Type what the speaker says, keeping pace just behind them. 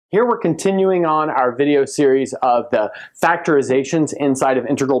Here we're continuing on our video series of the factorizations inside of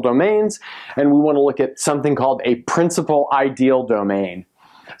integral domains, and we want to look at something called a principal ideal domain.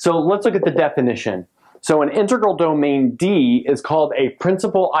 So let's look at the definition. So an integral domain D is called a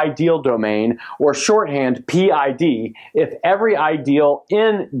principal ideal domain, or shorthand PID, if every ideal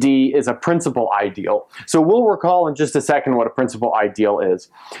in D is a principal ideal. So we'll recall in just a second what a principal ideal is.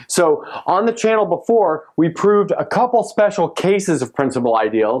 So on the channel before, we proved a couple special cases of principal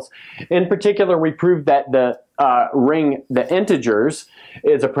ideals. In particular, we proved that the ring, the integers,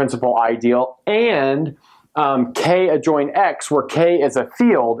 is a principal ideal, and K adjoin X, where K is a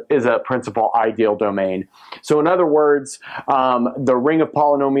field, is a principal ideal domain. So in other words, the ring of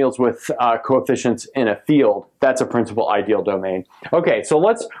polynomials with coefficients in a field, that's a principal ideal domain. Okay, so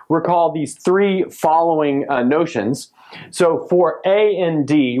let's recall these three following notions. So for A and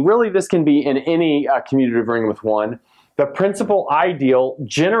D, really this can be in any commutative ring with one. The principal ideal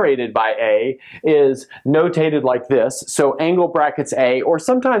generated by A is notated like this, so angle brackets A, or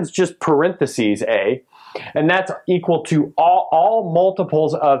sometimes just parentheses A. And that's equal to all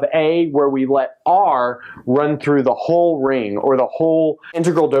multiples of A where we let R run through the whole ring, or the whole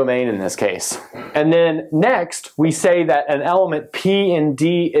integral domain in this case. And then next we say that an element P in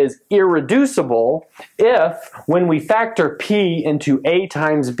D is irreducible if, when we factor P into A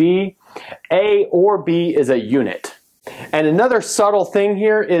times B, A or B is a unit. And another subtle thing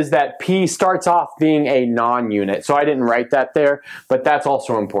here is that P starts off being a non-unit. So I didn't write that there, but that's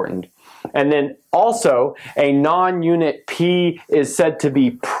also important. And then also, a non-unit P is said to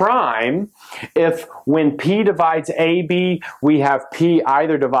be prime if, when P divides AB, we have P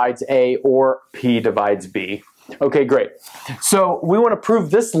either divides A or P divides B. Okay, great. So we want to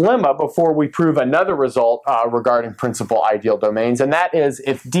prove this lemma before we prove another result regarding principal ideal domains, and that is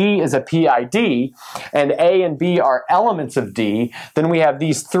if D is a PID and A and B are elements of D, then we have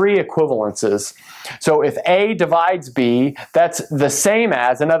these three equivalences. So if A divides B, that's the same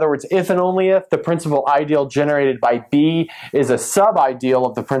as, in other words, if and only if the principal ideal generated by B is a subideal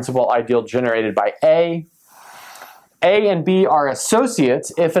of the principal ideal generated by A. A and B are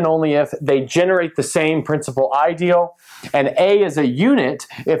associates if and only if they generate the same principal ideal, and A is a unit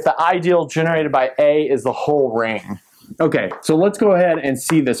if the ideal generated by A is the whole ring. Okay, so let's go ahead and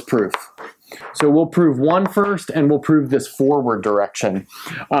see this proof. So we'll prove one first, and we'll prove this forward direction.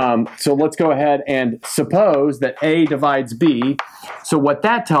 So let's go ahead and suppose that A divides B. So what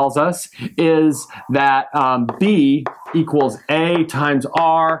that tells us is that B equals A times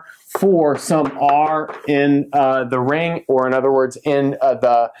R for some R in the ring, or in other words, in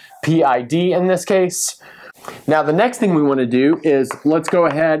the PID in this case. Now the next thing we want to do is let's go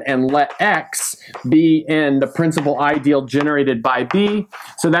ahead and let X be in the principal ideal generated by B.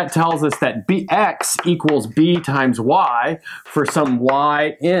 So that tells us that X equals B times Y for some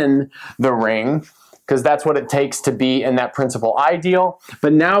Y in the ring, because that's what it takes to be in that principal ideal.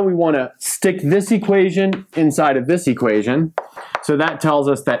 But now we want to stick this equation inside of this equation. So that tells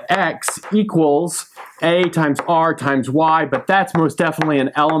us that X equals A times R times Y, but that's most definitely an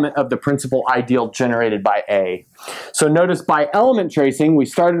element of the principal ideal generated by A. So notice by element tracing, we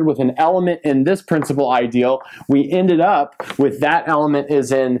started with an element in this principal ideal. We ended up with that element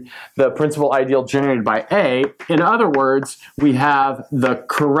is in the principal ideal generated by A. In other words, we have the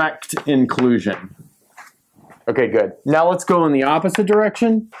correct inclusion. Okay, good. Now let's go in the opposite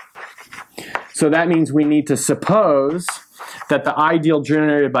direction. So that means we need to suppose that the ideal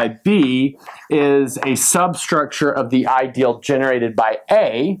generated by B is a substructure of the ideal generated by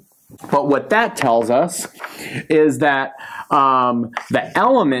A. But what that tells us is that the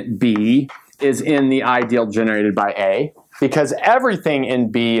element B is in the ideal generated by A, because everything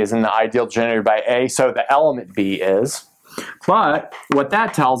in B is in the ideal generated by A, so the element B is. But what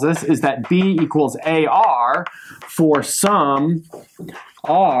that tells us is that B equals AR for some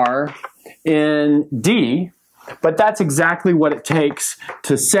R in D, but that's exactly what it takes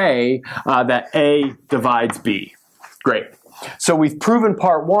to say that A divides B. Great. So we've proven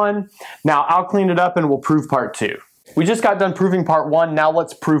part one. Now I'll clean it up and we'll prove part two. We just got done proving part one. Now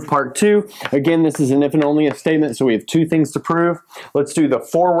let's prove part two. Again, this is an if and only if statement, so we have two things to prove. Let's do the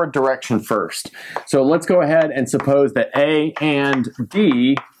forward direction first. So let's go ahead and suppose that A and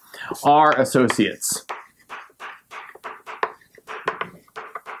D are associates.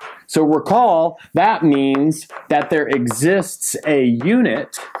 So recall, that means that there exists a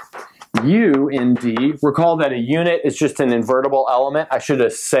unit, U in D. Recall that a unit is just an invertible element. I should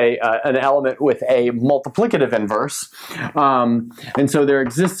say an element with a multiplicative inverse. And so there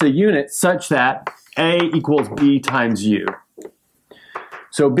exists a unit such that A equals B times U.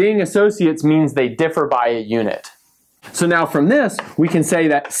 So being associates means they differ by a unit. So now from this, we can see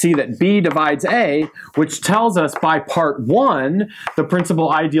that B divides A, which tells us by part 1, the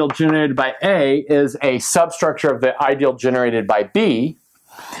principal ideal generated by A is a substructure of the ideal generated by B.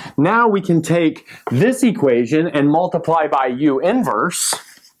 Now we can take this equation and multiply by U inverse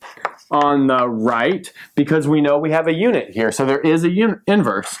on the right, because we know we have a unit here. So there is a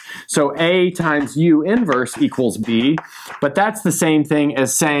inverse. So A times U inverse equals B, but that's the same thing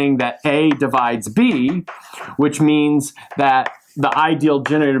as saying that A divides B, which means that the ideal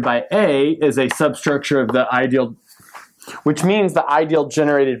generated by A is a substructure of the ideal, which means the ideal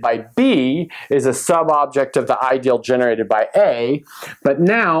generated by B is a subobject of the ideal generated by A. But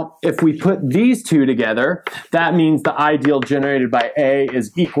now, if we put these two together, that means the ideal generated by A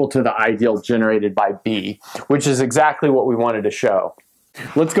is equal to the ideal generated by B, which is exactly what we wanted to show.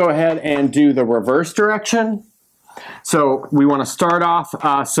 Let's go ahead and do the reverse direction. So we want to start off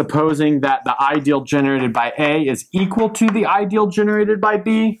supposing that the ideal generated by A is equal to the ideal generated by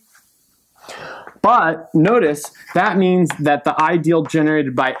B. But notice that means that the ideal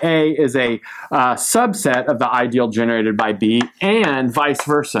generated by A is a subset of the ideal generated by B, and vice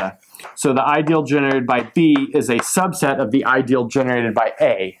versa. So the ideal generated by B is a subset of the ideal generated by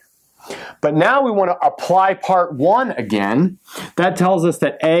A. But now we want to apply part 1 again. That tells us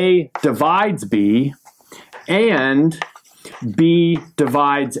that A divides B and B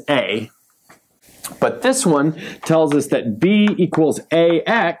divides A. But this one tells us that B equals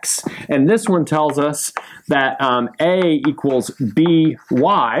AX, and this one tells us that A equals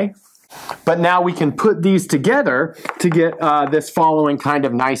BY. But now we can put these together to get this following kind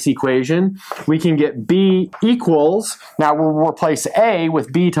of nice equation. We can get B equals, now we'll replace A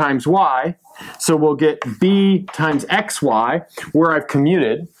with B times Y, so we'll get B times XY, where I've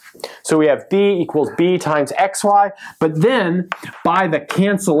commuted. So we have B equals B times XY, but then by the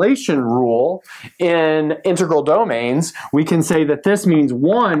cancellation rule in integral domains, we can say that this means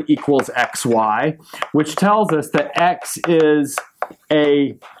 1 equals XY, which tells us that X is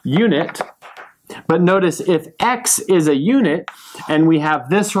a unit. But notice if X is a unit, and we have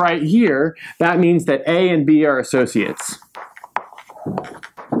this right here, that means that A and B are associates,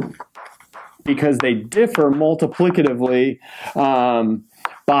 because they differ multiplicatively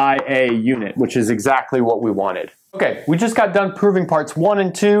by a unit, which is exactly what we wanted. Okay, we just got done proving parts 1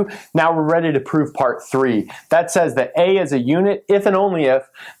 and 2. Now we're ready to prove part 3. That says that A is a unit if and only if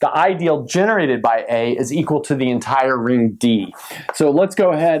the ideal generated by A is equal to the entire ring D. So let's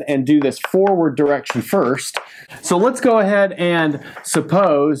go ahead and do this forward direction first. So let's go ahead and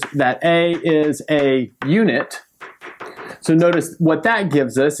suppose that A is a unit. So notice what that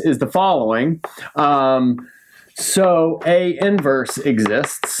gives us is the following. So A inverse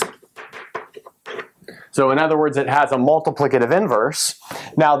exists. So in other words, it has a multiplicative inverse.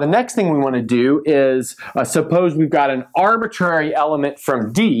 Now the next thing we want to do is suppose we've got an arbitrary element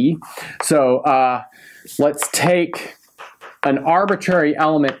from D. So let's take an arbitrary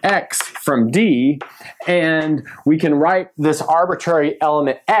element X from D, and we can write this arbitrary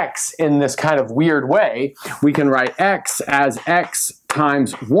element X in this kind of weird way. We can write X as X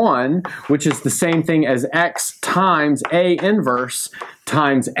times 1, which is the same thing as X times A inverse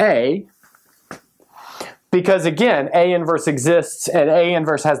times A. Because again, A inverse exists, and A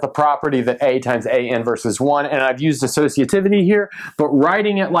inverse has the property that A times A inverse is 1, and I've used associativity here, but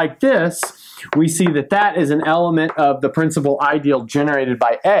writing it like this, we see that that is an element of the principal ideal generated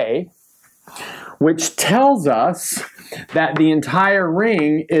by A, which tells us that the entire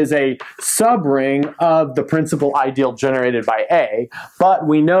ring is a subring of the principal ideal generated by A, but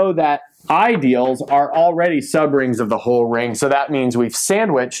we know that ideals are already subrings of the whole ring, so that means we've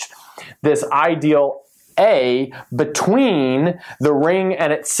sandwiched this ideal A between the ring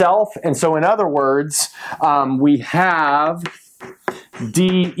and itself, and so in other words, we have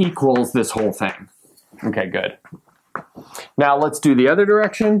D equals this whole thing. Okay, good. Now let's do the other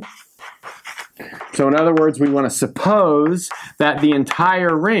direction. So in other words, we want to suppose that the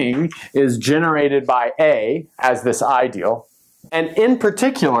entire ring is generated by A as this ideal. And in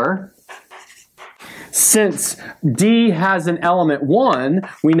particular, since D has an element 1,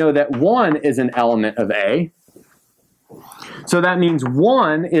 we know that 1 is an element of A. So that means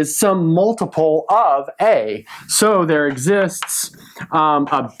 1 is some multiple of A. So there exists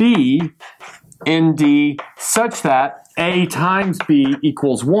a B in D such that A times B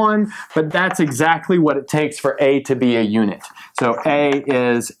equals 1, but that's exactly what it takes for A to be a unit. So A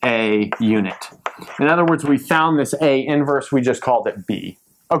is a unit. In other words, we found this A inverse, we just called it B.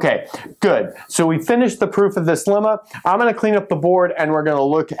 Okay, good. So we finished the proof of this lemma. I'm going to clean up the board and we're going to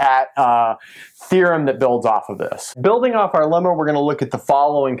look at theorem that builds off of this. Building off our lemma, we're going to look at the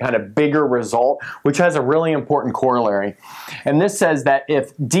following kind of bigger result, which has a really important corollary. And this says that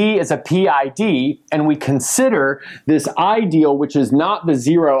if D is a PID and we consider this ideal, which is not the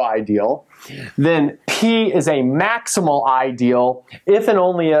zero ideal, then P is a maximal ideal if and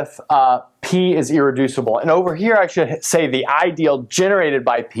only if P is irreducible. And over here I should say the ideal generated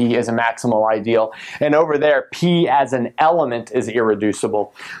by P is a maximal ideal, and over there P as an element is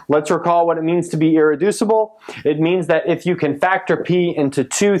irreducible. Let's recall what it means to be irreducible. It means that if you can factor P into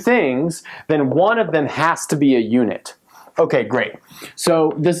two things, then one of them has to be a unit. Okay, great.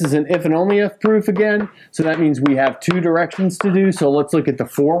 So this is an if and only if proof again. So that means we have two directions to do. So let's look at the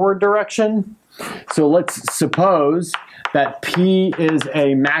forward direction. So let's suppose that P is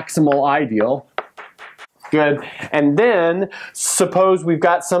a maximal ideal. Good. And then suppose we've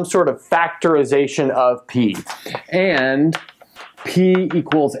got some sort of factorization of P. And P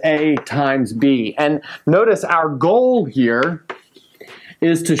equals A times B. And notice our goal here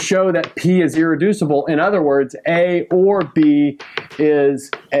is to show that P is irreducible. In other words, A or B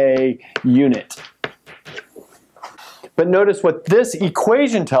is a unit. But notice what this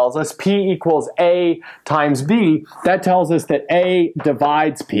equation tells us, P equals A times B, that tells us that A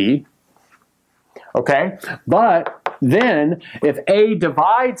divides P. Okay? But then, if A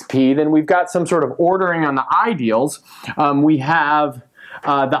divides P, then we've got some sort of ordering on the ideals. We have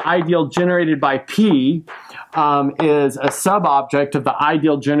the ideal generated by P is a subobject of the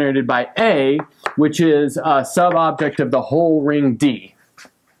ideal generated by A, which is a subobject of the whole ring D.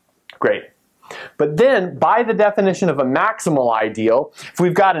 Great. But then, by the definition of a maximal ideal, if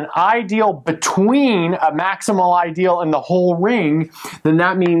we've got an ideal between a maximal ideal and the whole ring, then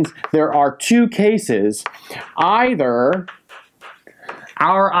that means there are two cases. Either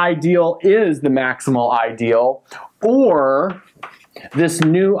our ideal is the maximal ideal, or this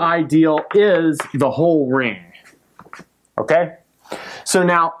new ideal is the whole ring. Okay? So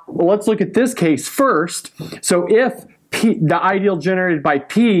now, let's look at this case first. So if the ideal generated by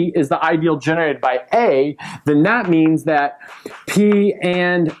P is the ideal generated by A, then that means that P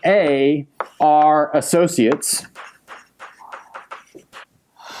and A are associates.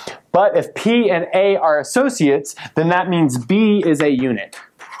 But if P and A are associates, then that means B is a unit.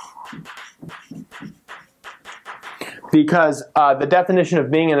 Because the definition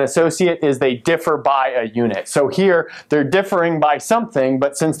of being an associate is they differ by a unit. So here, they're differing by something,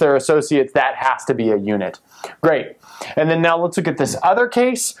 but since they're associates, that has to be a unit. Great. And then now let's look at this other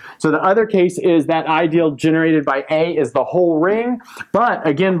case. So the other case is that ideal generated by A is the whole ring, but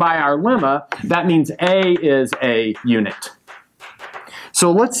again, by our lemma, that means A is a unit.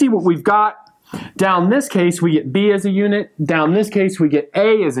 So let's see what we've got. Down this case, we get B as a unit. Down this case, we get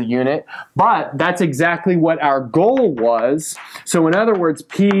A as a unit. But that's exactly what our goal was. So in other words,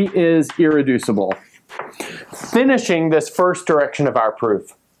 P is irreducible. Finishing this first direction of our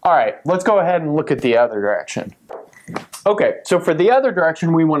proof. All right, let's go ahead and look at the other direction. Okay, so for the other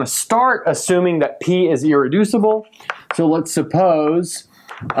direction, we want to start assuming that P is irreducible. So let's suppose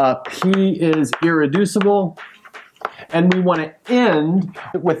P is irreducible. And we want to end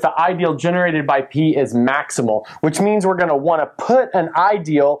with the ideal generated by P is maximal, which means we're going to want to put an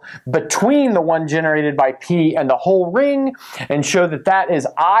ideal between the one generated by P and the whole ring and show that that is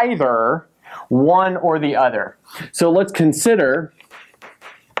either one or the other. So let's consider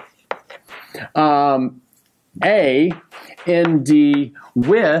A in D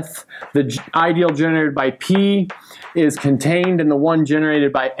with the ideal generated by P is contained in the one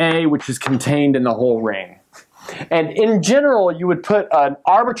generated by A, which is contained in the whole ring. And in general, you would put an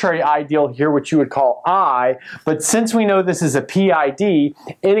arbitrary ideal here, which you would call I, but since we know this is a PID,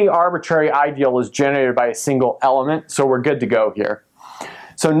 any arbitrary ideal is generated by a single element, so we're good to go here.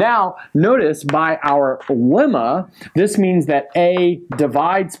 So now, notice by our lemma, this means that A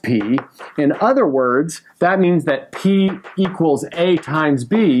divides P. In other words, that means that P equals A times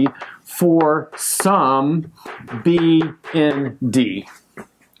B for some B in D.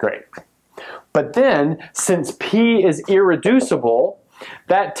 Great. But then, since P is irreducible,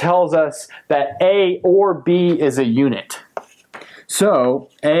 that tells us that A or B is a unit. So,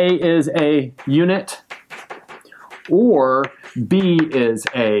 A is a unit, or B is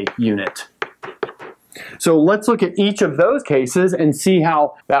a unit. So let's look at each of those cases and see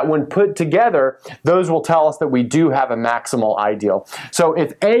how that when put together, those will tell us that we do have a maximal ideal. So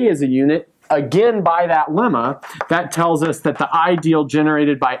if A is a unit, again, by that lemma, that tells us that the ideal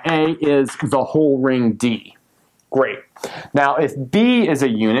generated by A is the whole ring D. Great. Now, if B is a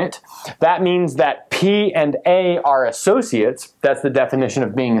unit, that means that P and A are associates. That's the definition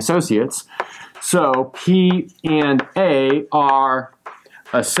of being associates. So P and A are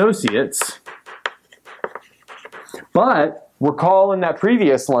associates. But recall in that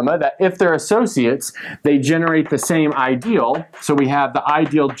previous lemma that if they're associates, they generate the same ideal. So we have the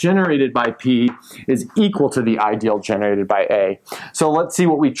ideal generated by P is equal to the ideal generated by A. So let's see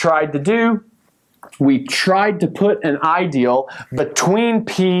what we tried to do. We tried to put an ideal between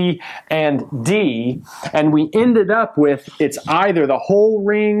P and D, and we ended up with it's either the whole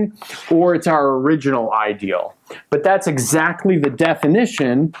ring or it's our original ideal. But that's exactly the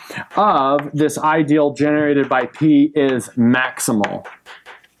definition of this ideal generated by P is maximal,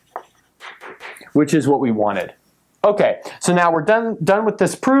 which is what we wanted. Okay, so now we're done with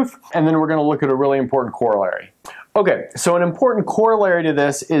this proof, and then we're going to look at a really important corollary. Okay, so an important corollary to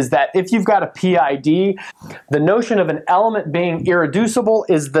this is that if you've got a PID, the notion of an element being irreducible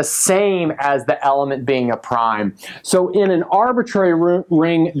is the same as the element being a prime. So in an arbitrary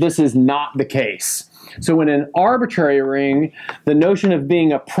ring, this is not the case. So in an arbitrary ring, the notion of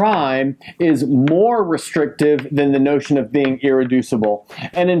being a prime is more restrictive than the notion of being irreducible.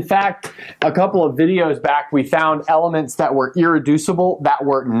 And in fact, a couple of videos back, we found elements that were irreducible that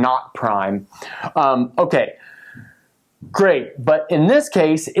were not prime. Okay. Great, but in this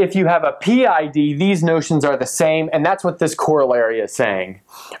case, if you have a PID, these notions are the same, and that's what this corollary is saying.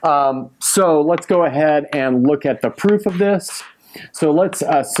 So let's go ahead and look at the proof of this. So let's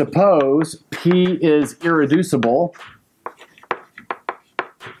suppose P is irreducible,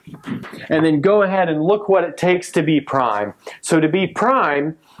 and then go ahead and look what it takes to be prime. So to be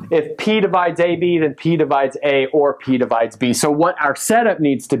prime, if P divides AB, then P divides A, or P divides B. So what our setup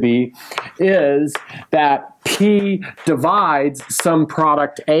needs to be is that P divides some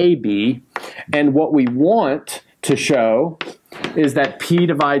product AB, and what we want to show is that P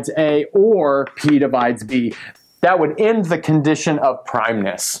divides A or P divides B. That would end the condition of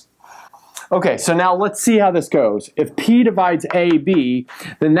primeness. Okay, so now let's see how this goes. If P divides AB,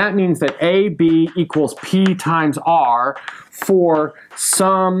 then that means that AB equals P times R for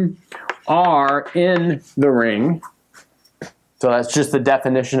some R in the ring. So that's just the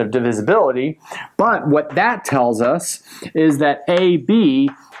definition of divisibility. But what that tells us is that AB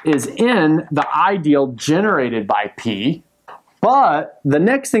is in the ideal generated by P. But the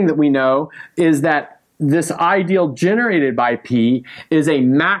next thing that we know is that this ideal generated by P is a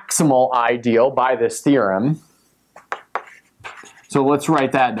maximal ideal by this theorem. So let's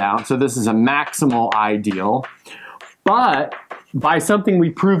write that down. So this is a maximal ideal. But by something we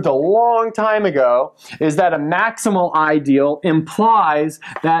proved a long time ago is that a maximal ideal implies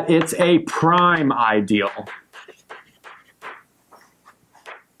that it's a prime ideal.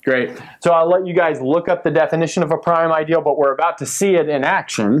 Great. So I'll let you guys look up the definition of a prime ideal, but we're about to see it in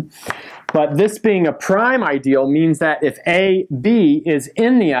action. But this being a prime ideal means that if A, B is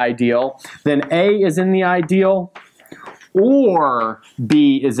in the ideal, then A is in the ideal or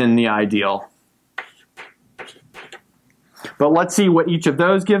B is in the ideal. But let's see what each of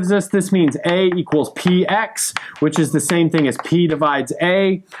those gives us. This means A equals PX, which is the same thing as P divides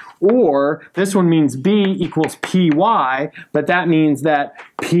A, or this one means B equals PY, but that means that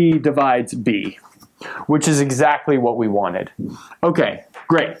P divides B, which is exactly what we wanted. Okay,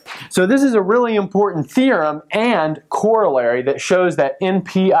 great. So this is a really important theorem and corollary that shows that in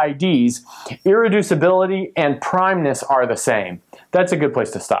PIDs, irreducibility and primeness are the same. That's a good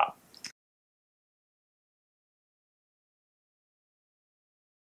place to stop.